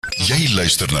Jy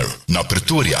luister nou na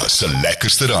Pretoria se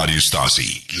lekkerste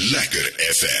radiostasie, Lekker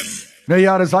FM. Nou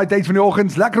ja, dis daai tyd van die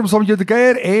oggens, lekker om saam met jou te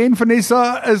kuier en Vanessa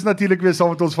is natuurlik weer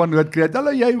saam met ons van Noodkreet.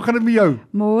 Hallo jy, hoe gaan dit met jou?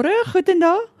 Môre,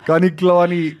 goedendag. Kan nie kla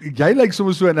nie. Jy lyk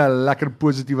sommer so in 'n lekker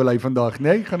positiewe lei vandag,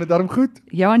 nee? Gaan dit darm goed?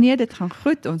 Ja nee, dit gaan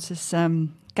goed. Ons is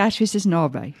Kersfees is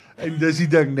naby. En dis die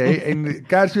ding, nee? En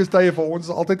Kersfeestye vir ons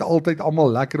is altyd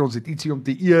almal lekker. Ons het ietsie om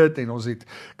te eet en ons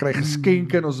kry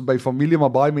geskenke en ons is by familie,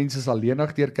 maar baie mense is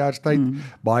alleenig deur Kerstyd.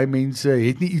 Baie mense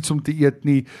het nie iets om te eet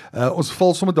nie. Ons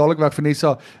val sommer dadelik weg,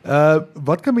 Vanessa.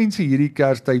 Wat kan mense hierdie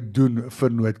Kerstyd doen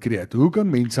vir Noodkreet? Hoe kan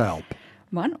mense help?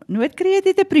 Man, Noodkreet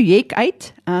het 'n projek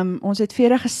uit. Ons het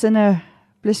 40 gesinne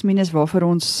plus minus waarvoor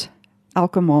ons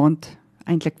elke maand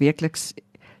eintlik weekliks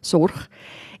sorg.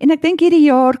 En ek dink hierdie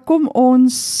jaar kom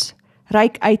ons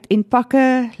reik uit en pak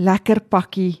 'n lekker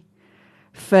pakkie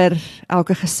vir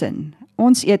elke gesin.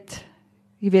 Ons eet,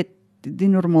 jy weet, die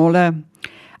normale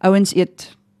ouens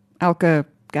eet elke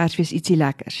Kersfees ietsie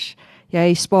lekkers.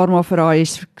 Jy spaar maar vir daai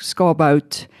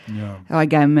skaaphout, daai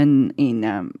gammon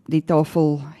en die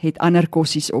tafel het ander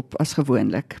kossies op as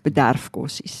gewoonlik,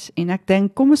 bederfkossies. En ek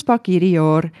dink kom ons pak hierdie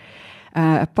jaar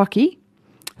 'n pakkie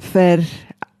vir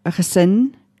 'n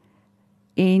gesin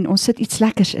en ons sit iets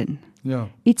lekkers in. Ja.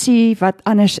 Ietsie wat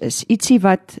anders is, ietsie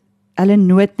wat hulle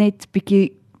nood net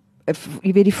bietjie,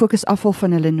 jy weet die fokus afval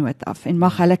van hulle nood af en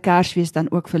mag hulle Kersfees dan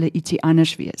ook vir hulle ietsie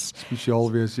anders wees.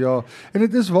 Spesiaal wees, ja. En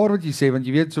dit is waar wat jy sê, want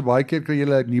jy weet so baie keer kry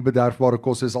jy nie bederfbare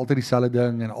kos, is altyd dieselfde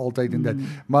ding en altyd en dit.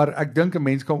 Maar ek dink 'n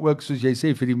mens kan ook, soos jy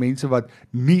sê, vir die mense wat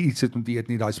nie iets het om te eet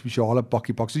nie, daai spesiale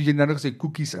pakkie pak. Soos jy nou gesê,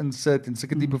 koekies insit en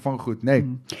sulke tipe van goed, nee.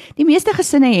 Die meeste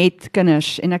gesinne het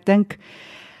kinders en ek dink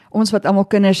ons wat almal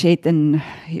kinders het en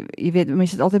jy weet,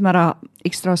 mense het altyd maar 'n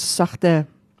ekstra sagte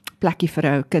plekkie vir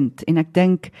 'n kind en ek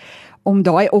dink om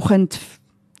daai oggend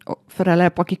vir hulle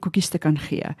 'n pakkie koekies te kan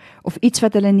gee of iets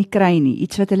wat hulle nie kry nie,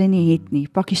 iets wat hulle nie het nie,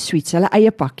 pakkie sweets, hulle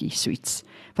eie pakkie sweets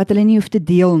wat hulle nie hoef te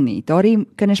deel nie. Daardie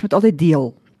kinders moet altyd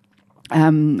deel.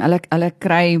 Hulle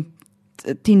kry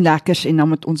 10 lekkers en dan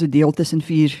moet ons dit deel tussen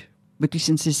 4 boeties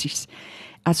en sissies.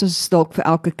 As ons dalk vir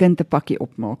elke kind 'n pakkie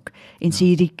opmaak en sê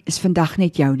hierdie is vandag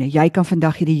net joune. Jy kan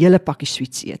vandag hierdie hele pakkie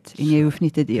sweets eet en jy hoef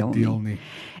nie te deel nie.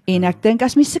 En ek dink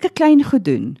as mens sulke klein goed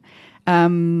doen,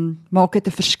 maak dit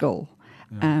 'n verskil.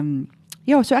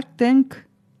 So ek dink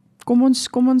kom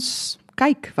ons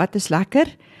kyk wat is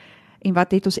lekker en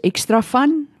wat het ons ekstra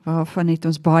van, waarvan het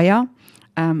ons baie.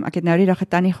 Ek het nou die dag 'n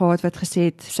tannie gehad wat gesê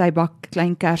het sy bak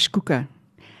klein kerskoeke.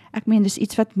 Ek meen dis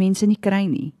iets wat mense nie kry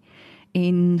nie.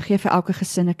 En gee vir elke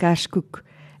gesin 'n kerskoek.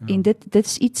 Ja. En dit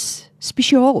is iets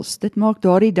spesiaals. Dit maak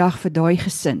daardie dag vir daai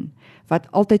gesin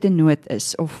wat altyd in nood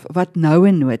is of wat nou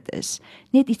in nood is,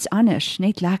 net iets anders,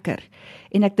 net lekker.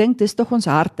 En ek dink dis tog ons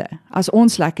harte as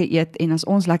ons lekker eet en as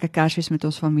ons lekker Kersfees met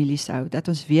ons families hou, dat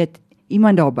ons weet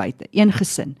iemand daar buite, een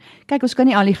gesin. Kyk, ons kan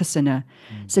nie al die gesinne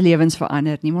se lewens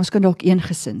verander nie, maar ons kan dalk een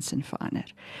gesin se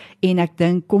verander. En ek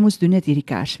dink kom ons doen dit hierdie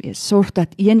Kersfees. Sorg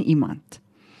dat een iemand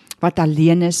wat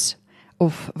alleen is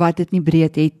of wat dit nie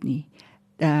breed het nie,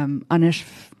 anders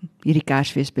hierdie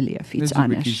Kersfees beleef, iets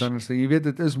anders. Jy weet,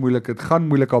 dit is moeilik, dit gaan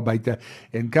moeilik al buite,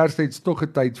 en Kerstyd is toch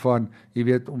 'n tyd van, jy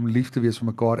weet, om lief te wees vir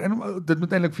mekaar, en dit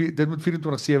moet eintlik, dit moet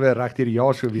 24/7 reg deur die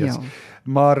jaar so wees,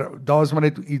 maar daar is maar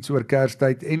net iets oor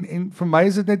Kerstyd, en vir my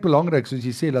is dit net belangrik, soos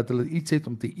jy sê, dat hulle iets het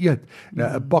om te eet.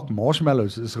 Nou, 'n bak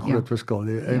marshmallows is 'n groot verskil,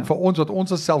 en vir ons, wat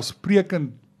ons as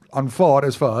selfsprekend aanvaar,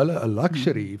 is vir hulle 'n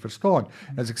luxury, verstaan,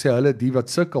 as ek sê hulle, die wat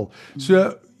sukkel,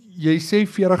 so, jy sê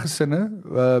 40 gesinne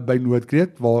by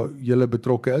Noodkreet, waar julle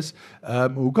betrokke is.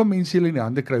 Hoe kan mense julle in die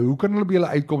hande kry? Hoe kan hulle by julle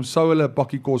uitkom? Sou hulle 'n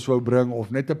pakkie kos wou bring,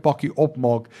 of net 'n pakkie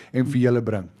opmaak en vir julle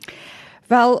bring?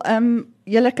 Wel,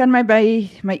 julle kan my by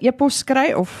my e-pos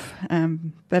kry, of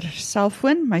per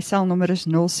selfoon. My selnommer is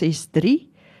 063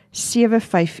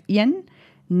 751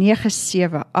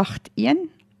 9781.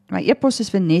 My e-pos is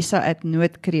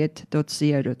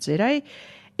vanessa@noodkreet.co.za.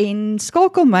 En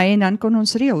skakel my en dan kan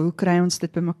ons reël, hoe kry ons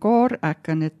dit bymekaar? Ek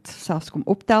kan dit selfs kom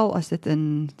optel as dit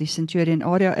in die Centurion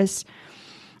area is.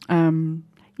 En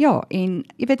jy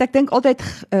weet, ek dink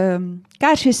altyd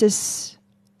Kersfees is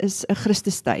 'n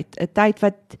Christustyd, 'n tyd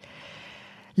wat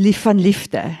lief van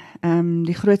liefde.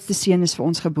 Die grootste seun is vir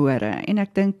ons gebore en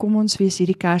ek dink kom ons wees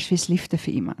hierdie Kersfees liefde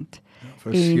vir iemand.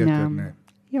 Verseker, nee.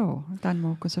 Ja, dan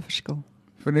maak ons 'n verskil.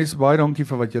 Vanessa, baie dankie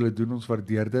vir wat julle doen, ons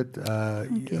waardeer dit.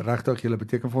 Regtig, julle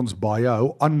beteken vir ons baie.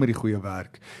 Hou aan met die goeie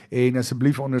werk. En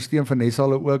asseblief ondersteun Vanessa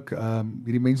hulle ook.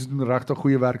 Hierdie mense doen regtig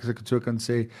goeie werk, as ek dit so kan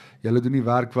sê. Julle doen die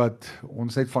werk wat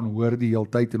ons net van hoor die hele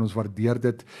tyd en ons waardeer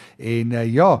dit. En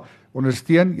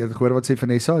ondersteun. Jy het gehoor wat sê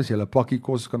Vanessa, as jy 'n pakkie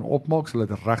kos kan opmaak, sal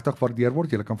dit regtig waardeer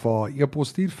word. Jy kan vir haar e-pos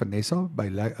stuur, Vanessa by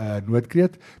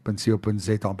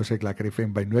noodkreet.co.za, amper sê ek lekker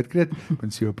FM by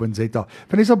noodkreet.co.za.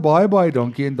 Vanessa, baie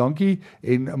dankie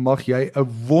en mag jy 'n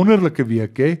wonderlike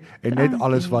week hê en net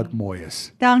alles wat mooi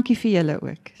is. Dankie vir julle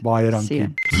ook. Baie dankie.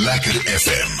 Seën. Lekker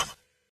FM.